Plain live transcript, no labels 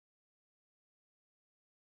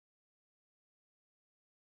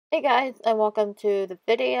Hey guys, and welcome to the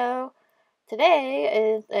video.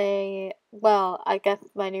 Today is I guess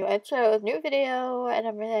my new intro, new video and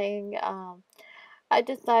everything. I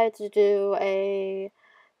decided to do a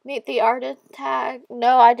meet the artist tag.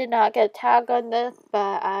 No, I did not get a tag on this,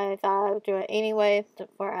 but I thought I would do it anyway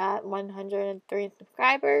since we're at 103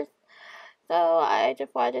 subscribers. So I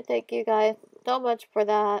just wanted to thank you guys so much for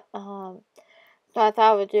that. So I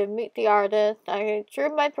thought I would do meet the artist. I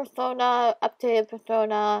drew my persona, updated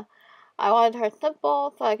persona. I wanted her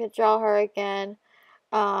simple so I could draw her again,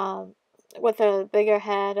 um, with a bigger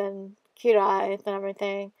head and cute eyes and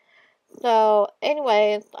everything. So,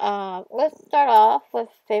 anyways, let's start off with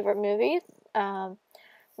favorite movies. Um,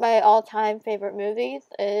 my all-time favorite movies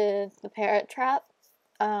is The Parent Trap,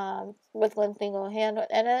 with Lindsay Lohan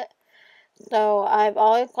in it. So I've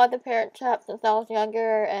always loved The Parent Trap since I was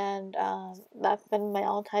younger, and that's been my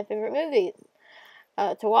all-time favorite movies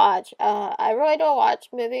to watch. I really don't watch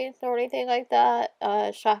movies or anything like that.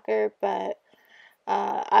 Shocker, but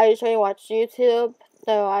I usually watch YouTube.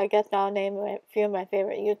 So I guess I'll name a few of my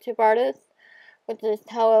favorite YouTube artists, which is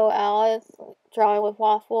Hello Alice, Drawing with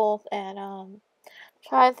Waffles, and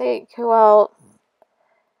trying to think who else.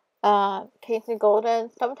 Casey Golden.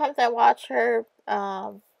 Sometimes I watch her.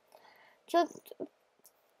 Just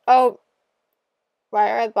oh,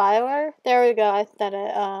 Ryra Byler. There we go. I said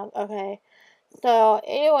it. Okay. So,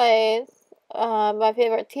 anyways, my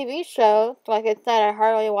favorite TV show, like I said, I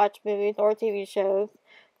hardly watch movies or TV shows,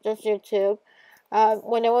 just YouTube.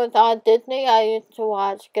 When it was on Disney, I used to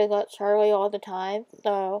watch Good Luck Charlie all the time.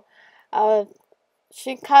 So, I was,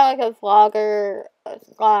 she's kind of like a vlogger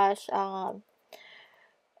slash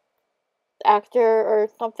actor or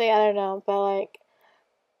something. I don't know, but like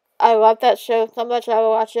I love that show so much. I would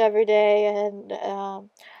watch it every day. And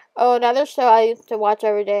oh, another show I used to watch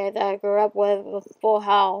every day that I grew up with was Full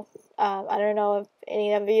House. I don't know if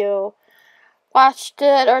any of you watched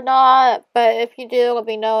it or not, but if you do, let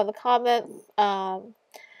me know in the comments.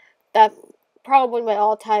 That's probably my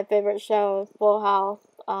all-time favorite show, Full House.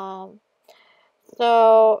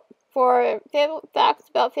 So for facts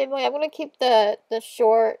about family, I'm gonna keep the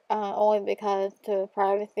short, only because to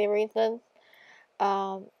privacy reasons.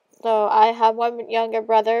 Um, so I have one younger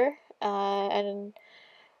brother, and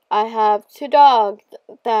I have two dogs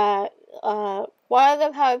that, one of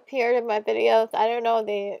them have appeared in my videos. I don't know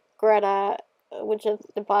the Greta, which is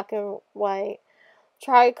the black and white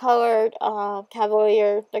tricolored,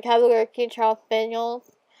 Cavalier, the Cavalier King Charles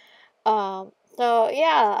Spaniels. So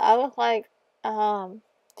yeah, I was like, um,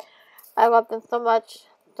 I love them so much.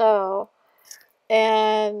 So,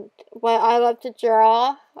 and what I love to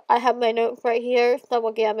draw, I have my notes right here, so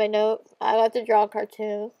we'll get my notes. I love to draw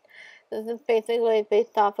cartoons. This is basically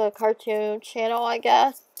based off a cartoon channel, I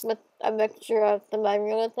guess, with a mixture of some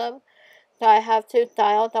realism. So I have two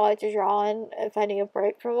styles I like to draw in if I need a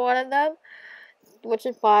break from one of them, which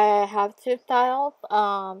is why I have two styles.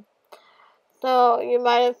 So you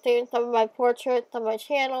might have seen some of my portraits on my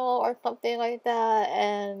channel or something like that,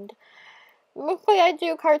 and mostly I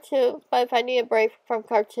do cartoons, but if I need a break from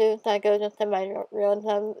cartoons, I go just to my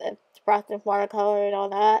realism, expressed in watercolor and all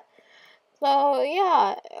that. So,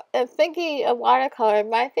 yeah, and thinking of watercolor,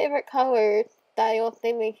 my favorite colors that you'll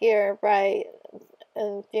see me here right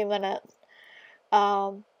in a few minutes,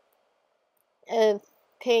 um, is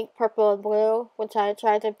pink, purple, and blue, which I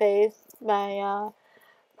try to base my,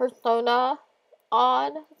 persona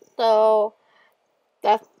on. So,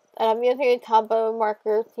 that's, and I'm using Tombow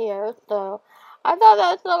markers here, so I thought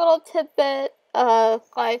that was a little tidbit,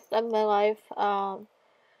 slice of my life,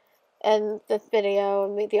 in this video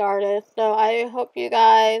and meet the artist. So I hope you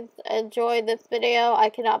guys enjoyed this video. I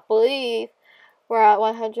cannot believe we're at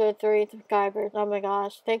 103 subscribers. Oh my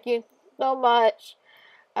gosh. Thank you so much,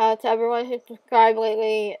 to everyone who subscribed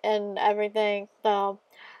lately and everything. So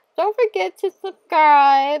don't forget to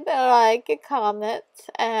subscribe, like, and comment,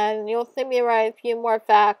 and you'll see me write a few more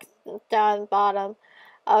facts down bottom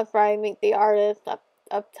after I meet the artist up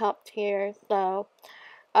top here. So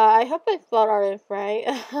I hope I spelled artist right.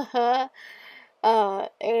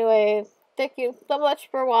 Anyways, thank you so much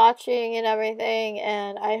for watching and everything,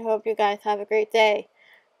 and I hope you guys have a great day.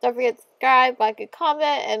 Don't forget to subscribe, like, and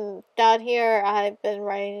comment, and down here I've been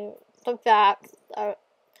writing some facts.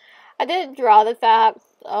 I didn't draw the facts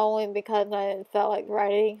only because I felt like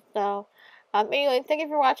writing, so, anyway, thank you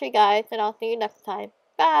for watching, guys, and I'll see you next time.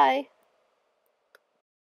 Bye!